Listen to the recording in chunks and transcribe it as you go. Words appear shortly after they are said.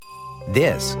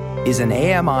This is an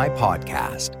AMI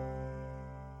podcast.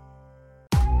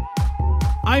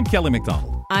 I'm Kelly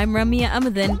McDonald. I'm Ramya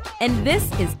Amadin, and this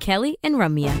is Kelly and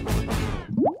Ramya.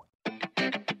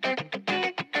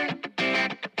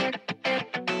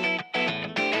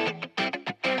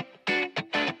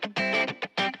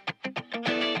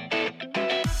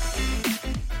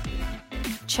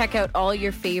 Check out all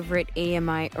your favorite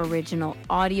AMI original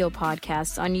audio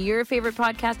podcasts on your favorite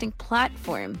podcasting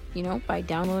platform, by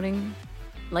downloading,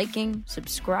 liking,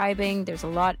 subscribing. There's a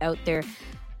lot out there,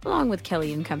 along with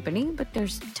Kelly and Company, but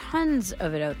there's tons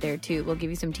of it out there too. We'll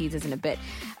give you some teases in a bit.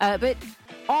 But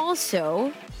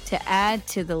also, to add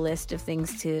to the list of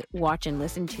things to watch and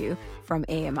listen to from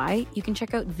AMI, you can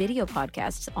check out video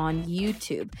podcasts on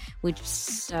YouTube. We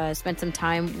spent some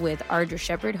time with Ardra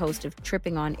Shepherd, host of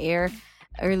Tripping on Air,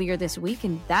 earlier this week,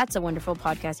 and that's a wonderful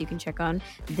podcast you can check on.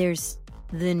 There's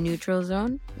The Neutral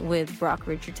Zone with Brock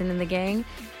Richardson and the gang.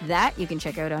 That you can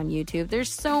check out on YouTube. There's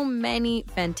so many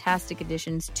fantastic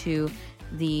additions to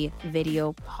the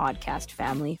video podcast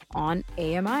family on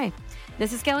AMI.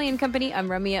 This is Kelly and Company. I'm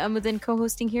Ramya Amadin,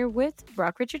 co-hosting here with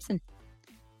Brock Richardson.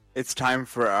 It's time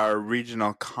for our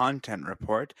regional content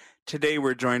report. Today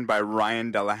we're joined by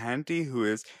Ryan Delahanty, who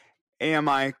is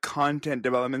AMI Content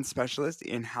Development Specialist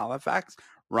in Halifax.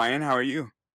 Ryan, how are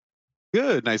you?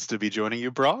 Good. Nice to be joining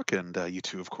you, Brock, and you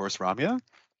too, of course, Ramya.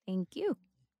 Thank you.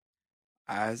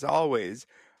 As always,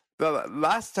 the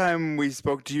last time we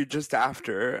spoke to you just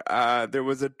after, there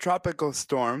was a tropical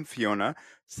storm, Fiona,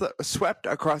 swept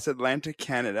across Atlantic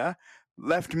Canada,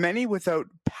 left many without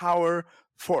power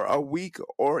for a week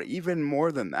or even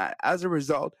more than that. As a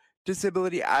result,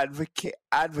 Disability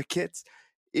Advocates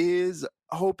is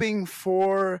hoping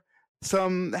for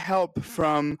some help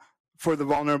for the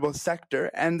vulnerable sector,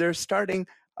 and they're starting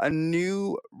a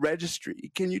new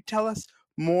registry. Can you tell us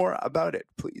more about it,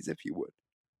 please, if you would?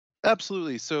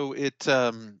 Absolutely. So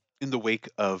in the wake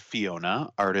of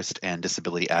Fiona, artist and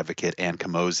disability advocate Anne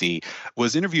Kamosi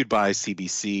was interviewed by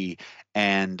CBC,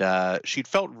 and she'd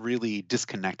felt really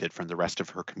disconnected from the rest of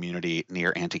her community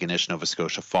near Antigonish, Nova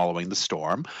Scotia, following the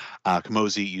storm.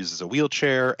 Kamosi uses a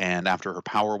wheelchair, and after her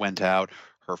power went out,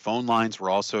 her phone lines were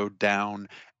also down,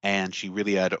 and she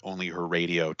really had only her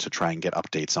radio to try and get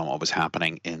updates on what was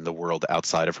happening in the world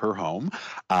outside of her home.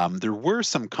 There were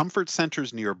some comfort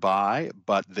centers nearby,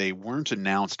 but they weren't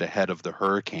announced ahead of the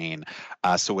hurricane.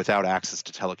 So without access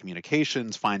to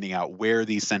telecommunications, finding out where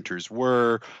these centers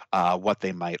were, what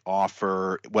they might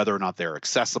offer, whether or not they're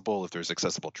accessible, if there's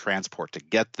accessible transport to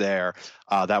get there,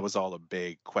 that was all a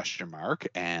big question mark.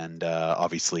 And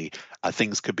obviously,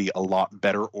 things could be a lot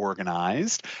better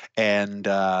organized. And,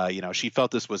 she felt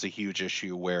this was a huge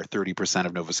issue where 30%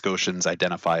 of Nova Scotians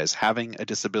identify as having a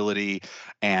disability,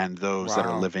 and those that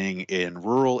are living in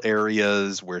rural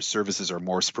areas where services are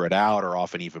more spread out are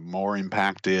often even more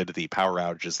impacted. The power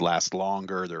outages last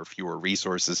longer. There are fewer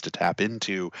resources to tap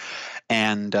into.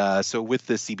 And so with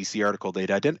this CBC article,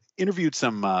 they'd interviewed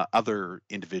some other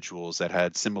individuals that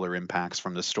had similar impacts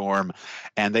from the storm,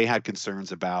 and they had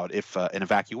concerns about if an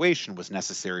evacuation was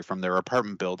necessary from their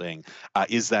apartment building.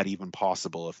 Is that even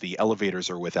possible if the elevators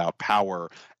are without power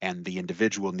and the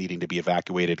individual needing to be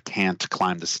evacuated can't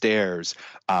climb the stairs?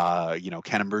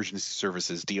 Can emergency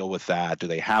services deal with that? Do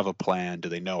they have a plan? Do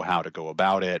they know how to go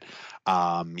about it?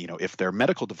 If their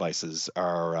medical devices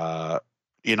are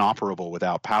inoperable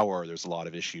without power, there's a lot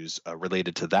of issues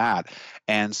related to that.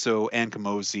 And so Anne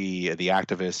Kamosi, the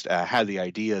activist, had the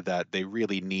idea that they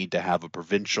really need to have a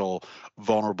provincial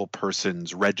vulnerable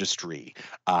persons registry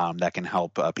that can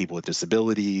help people with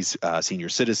disabilities, senior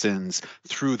citizens,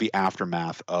 through the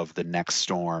aftermath of the next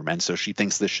storm. And so she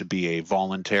thinks this should be a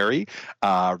voluntary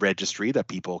registry that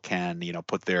people can,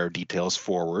 put their details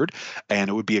forward. And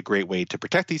it would be a great way to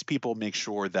protect these people, make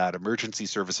sure that emergency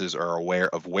services are aware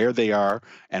of where they are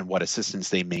and what assistance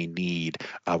they may need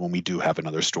when we do have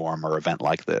another storm or event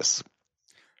like this.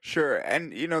 Sure.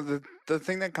 And, the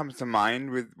thing that comes to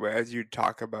mind as you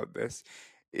talk about this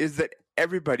is that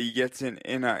everybody gets in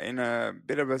a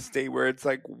bit of a state where it's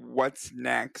like, what's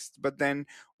next? But then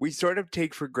we sort of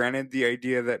take for granted the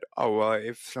idea that, oh, well,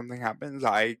 if something happens,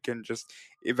 I can just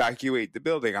evacuate the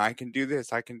building. I can do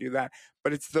this. I can do that.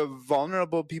 But it's the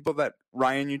vulnerable people that,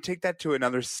 Ryan, you take that to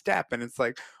another step, and it's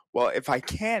like, well, if I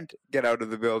can't get out of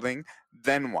the building,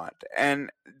 then what?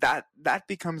 And that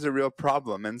becomes a real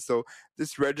problem. And so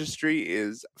this registry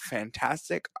is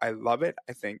fantastic. I love it.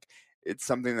 I think it's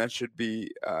something that should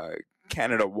be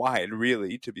Canada-wide,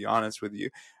 really, to be honest with you.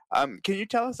 Can you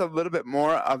tell us a little bit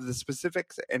more of the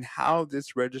specifics and how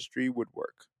this registry would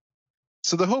work?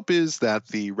 So the hope is that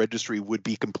the registry would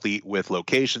be complete with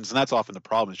locations, and that's often the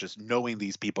problem, is just knowing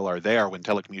these people are there. When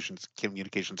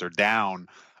telecommunications are down,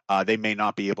 they may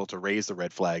not be able to raise the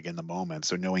red flag in the moment.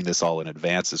 So knowing this all in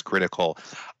advance is critical.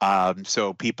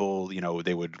 So people,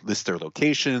 they would list their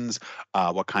locations,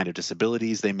 what kind of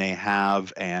disabilities they may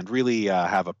have, and really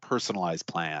have a personalized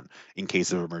plan in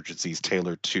case of emergencies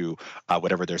tailored to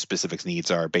whatever their specific needs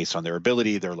are based on their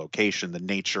ability, their location, the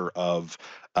nature of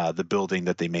the building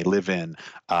that they may live in,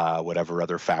 whatever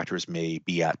other factors may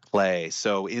be at play.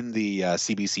 So in the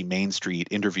CBC Main Street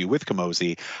interview with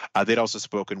Kamosi, they'd also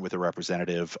spoken with a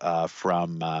representative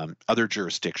from other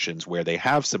jurisdictions where they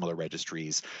have similar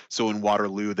registries. So in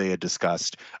Waterloo, they had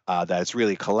discussed that it's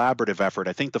really a collaborative effort.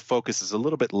 I think the focus is a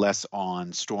little bit less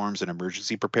on storms and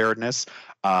emergency preparedness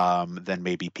than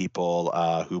maybe people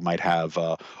who might have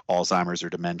Alzheimer's or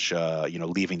dementia,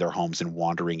 leaving their homes and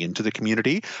wandering into the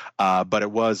community. But it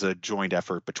was a joint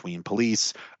effort between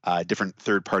police, different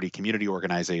third-party community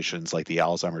organizations like the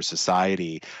Alzheimer's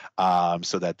Society,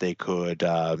 so that they could,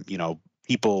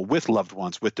 people with loved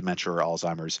ones with dementia or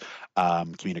Alzheimer's,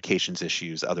 communications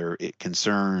issues, other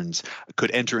concerns,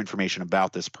 could enter information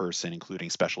about this person, including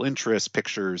special interests,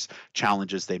 pictures,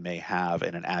 challenges they may have,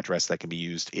 and an address that can be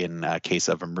used in case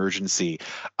of emergency.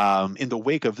 In the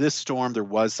wake of this storm, there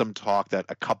was some talk that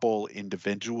a couple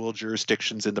individual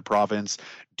jurisdictions in the province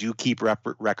do keep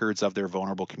records of their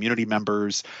vulnerable community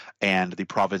members, and the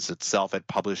province itself had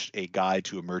published a guide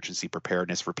to emergency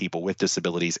preparedness for people with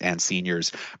disabilities and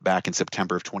seniors back in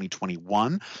September of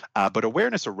 2021. But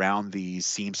awareness around these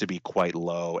seems to be quite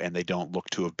low, and they don't look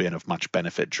to have been of much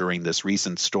benefit during this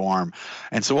recent storm.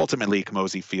 And so ultimately,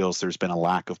 Kamosi feels there's been a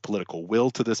lack of political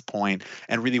will to this point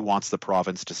and really wants the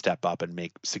province to step up and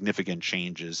make significant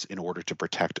changes in order to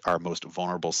protect our most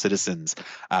vulnerable citizens.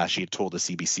 She had told the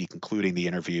CBC, concluding the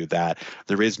interview, that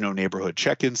there is no neighborhood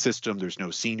check-in system, there's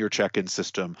no senior check-in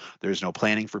system, there's no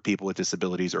planning for people with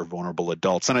disabilities or vulnerable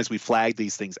adults. Sometimes we flag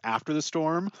these things after the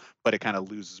storm, but it kind of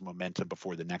loses momentum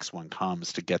before the next one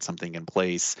comes to get something in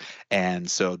place. And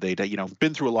so they'd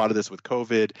been through a lot of this with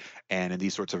COVID, and in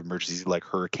these sorts of emergencies like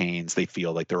hurricanes, they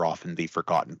feel like they're often the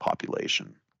forgotten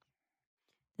population.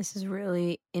 This is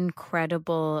really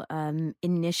incredible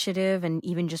initiative. And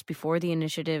even just before the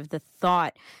initiative, the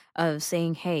thought of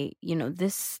saying, hey,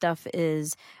 this stuff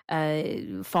is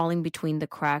falling between the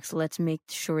cracks. Let's make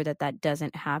sure that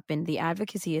doesn't happen. The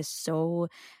advocacy is so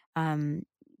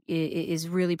is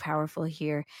really powerful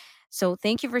here. So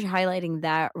thank you for highlighting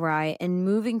that, Rye. And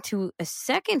moving to a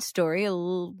second story, a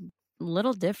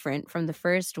little different from the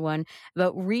first one,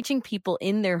 about reaching people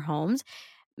in their homes.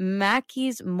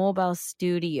 Mackie's Mobile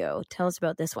Studio. Tell us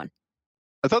about this one.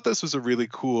 I thought this was a really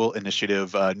cool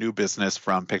initiative, new business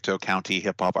from Pictou County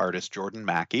hip-hop artist Jordan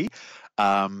Mackie.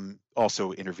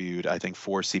 Also interviewed, I think,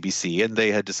 for CBC, and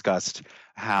they had discussed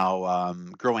how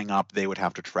growing up they would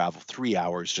have to travel 3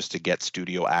 hours just to get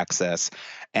studio access.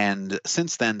 And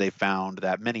since then, they found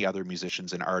that many other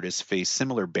musicians and artists face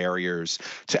similar barriers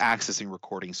to accessing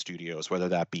recording studios, whether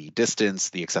that be distance,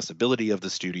 the accessibility of the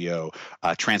studio,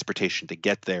 transportation to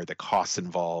get there, the costs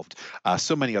involved,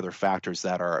 so many other factors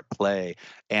that are at play.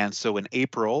 And so in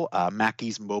April,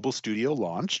 Mackie's Mobile Studio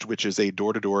launched, which is a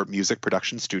door-to-door music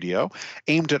production studio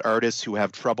aimed at artists who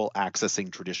have trouble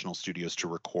accessing traditional studios to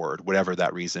record, whatever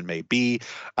that reason may be,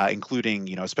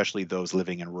 including, especially those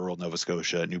living in rural Nova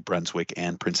Scotia, New Brunswick,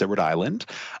 and Prince Edward Island.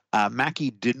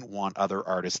 Mackie didn't want other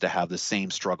artists to have the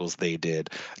same struggles they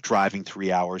did, driving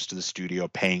 3 hours to the studio,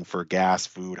 paying for gas,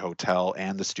 food, hotel,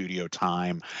 and the studio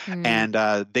time. And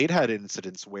they'd had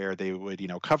incidents where they would,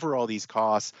 cover all these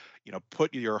costs,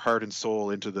 put your heart and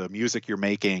soul into the music you're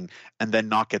making, and then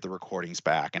not get the recordings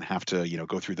back and have to,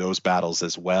 go through those battles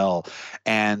as well.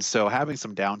 And so having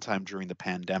some downtime during the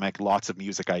pandemic, lots of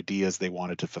music ideas they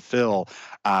wanted to fulfill,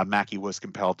 Mackie was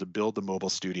compelled to build the mobile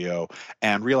studio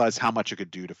and realize how much it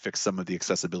could do to fix some of the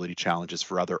accessibility challenges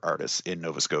for other artists in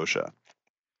Nova Scotia.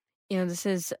 This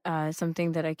is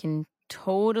something that I can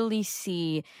totally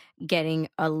see getting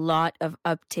a lot of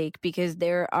uptake, because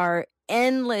there are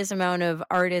endless amount of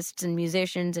artists and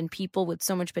musicians and people with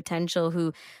so much potential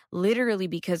who literally,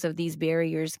 because of these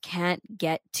barriers, can't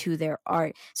get to their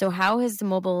art. So how has the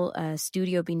mobile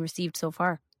studio been received so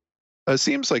far?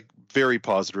 Seems like very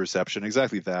positive reception.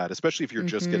 Exactly that. Especially if you're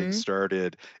just getting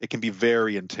started, it can be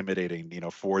very intimidating,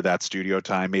 for that studio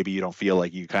time. Maybe you don't feel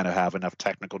like you kind of have enough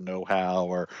technical know-how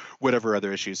or whatever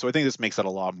other issues. So I think this makes it a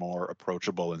lot more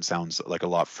approachable and sounds like a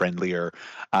lot friendlier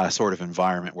sort of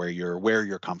environment where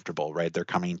you're comfortable, right? They're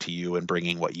coming to you and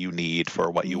bringing what you need for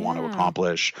what you want to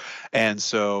accomplish. And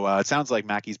so it sounds like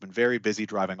Mackie's been very busy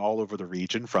driving all over the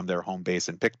region from their home base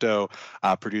in Pictou,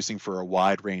 producing for a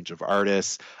wide range of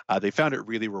artists. They found it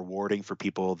really rewarding for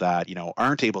people that,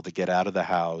 aren't able to get out of the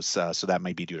house. So that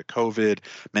might be due to COVID,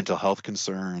 mental health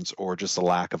concerns, or just a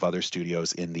lack of other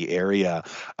studios in the area.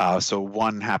 So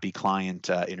one happy client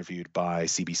interviewed by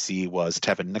CBC was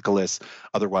Tevin Nicholas,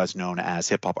 otherwise known as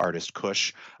hip-hop artist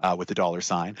Kush with the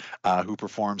 $, who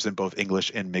performs in both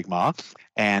English and Mi'kmaq.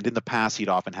 And in the past, he'd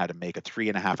often had to make a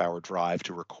 3.5-hour drive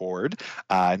to record.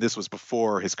 And this was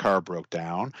before his car broke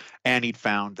down. And he'd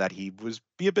found that he was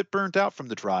be a bit burnt out from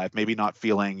the drive, maybe not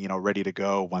feeling, ready to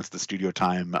go once the studio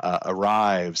time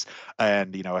arrives.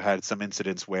 And, had some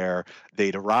incidents where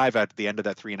they'd arrive at the end of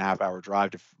that 3.5-hour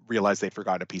drive to realize they'd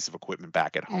forgotten a piece of equipment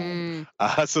back at home.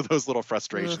 So those little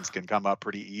frustrations can come up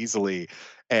pretty easily.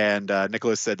 And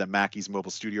Nicholas said that Mackie's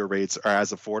mobile studio rates are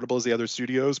as affordable as the other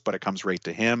studios, but it comes right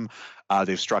to him.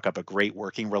 They've struck up a great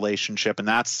working relationship, and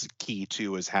that's key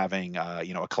too, is having a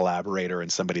collaborator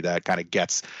and somebody that kind of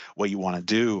gets what you want to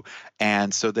do.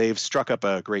 And so they've struck up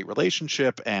a great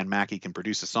relationship, and Mackie can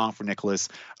produce a song for Nicholas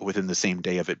within the same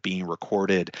day of it being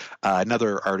recorded.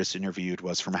 Another artist interviewed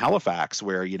was from Halifax,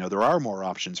 where there are more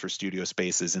options for studio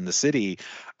spaces in the city.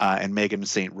 And Megan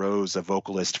St. Rose, a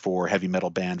vocalist for heavy metal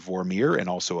band Vormir and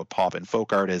also a pop and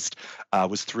folk artist,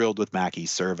 was thrilled with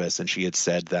Mackie's service. And she had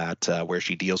said that where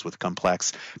she deals with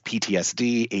complex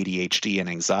PTSD, ADHD, and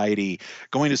anxiety,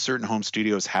 going to certain home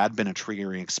studios had been a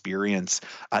triggering experience.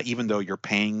 Even though you're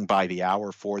paying by the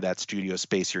hour for that studio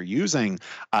space you're using,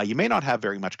 you may not have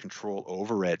very much control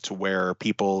over it, to where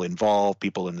people involved,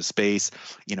 people in the space,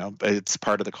 it's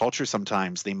part of the culture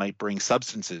sometimes. They might bring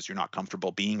substances you're not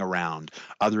comfortable being around.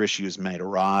 Other issues might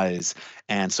arise.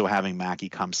 And so having Mackie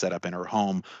come set up in her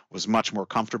home was much more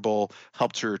comfortable,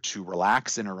 helped her to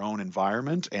relax in her own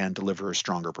environment and deliver a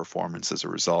stronger performance as a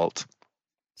result.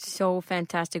 So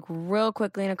fantastic. Real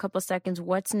quickly, in a couple of seconds,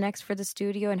 what's next for the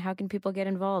studio and how can people get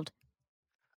involved?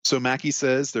 So Mackie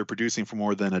says they're producing for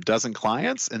more than a dozen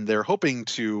clients, and they're hoping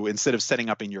to, instead of setting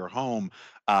up in your home,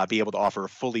 be able to offer a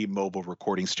fully mobile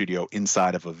recording studio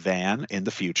inside of a van in the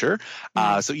future.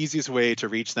 So easiest way to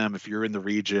reach them if you're in the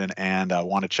region and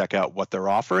want to check out what they're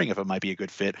offering, if it might be a good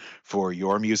fit for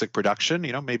your music production,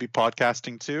 maybe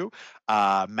podcasting too.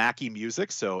 Mackie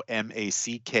Music, so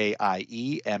MACKIEMUSIK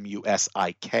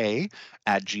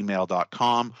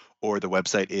 @gmail.com. Or the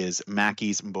website is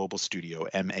Mackie's Mobile Studio,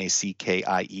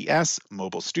 MACKIES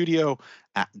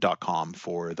mobilestudio.com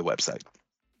for the website.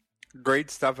 Great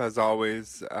stuff as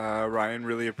always, Ryan.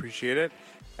 Really appreciate it.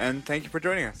 And thank you for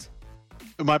joining us.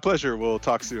 My pleasure. We'll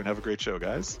talk soon. Have a great show,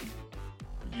 guys.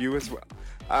 You as well.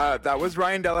 That was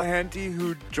Ryan Delahanty,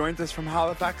 who joins us from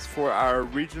Halifax for our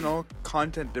regional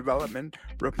content development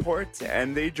reports.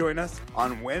 And they join us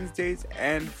on Wednesdays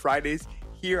and Fridays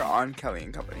here on Kelly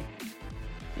 & Company.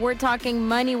 We're talking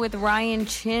money with Ryan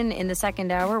Chin in the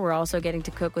second hour. We're also getting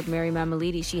to cook with Mary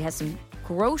Mamalidi. She has some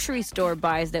grocery store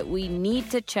buys that we need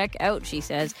to check out, she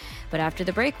says. But after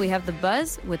the break, we have The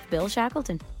Buzz with Bill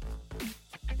Shackleton.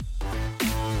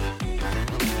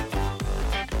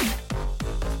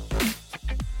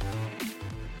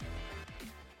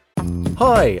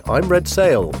 Hi, I'm Red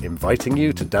Sail, inviting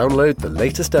you to download the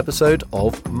latest episode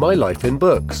of My Life in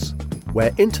Books,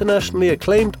 where internationally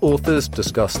acclaimed authors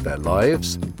discuss their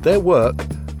lives, their work,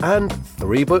 and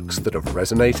 3 books that have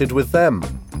resonated with them.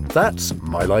 That's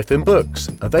My Life in Books,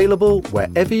 available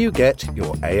wherever you get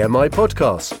your AMI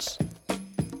podcasts.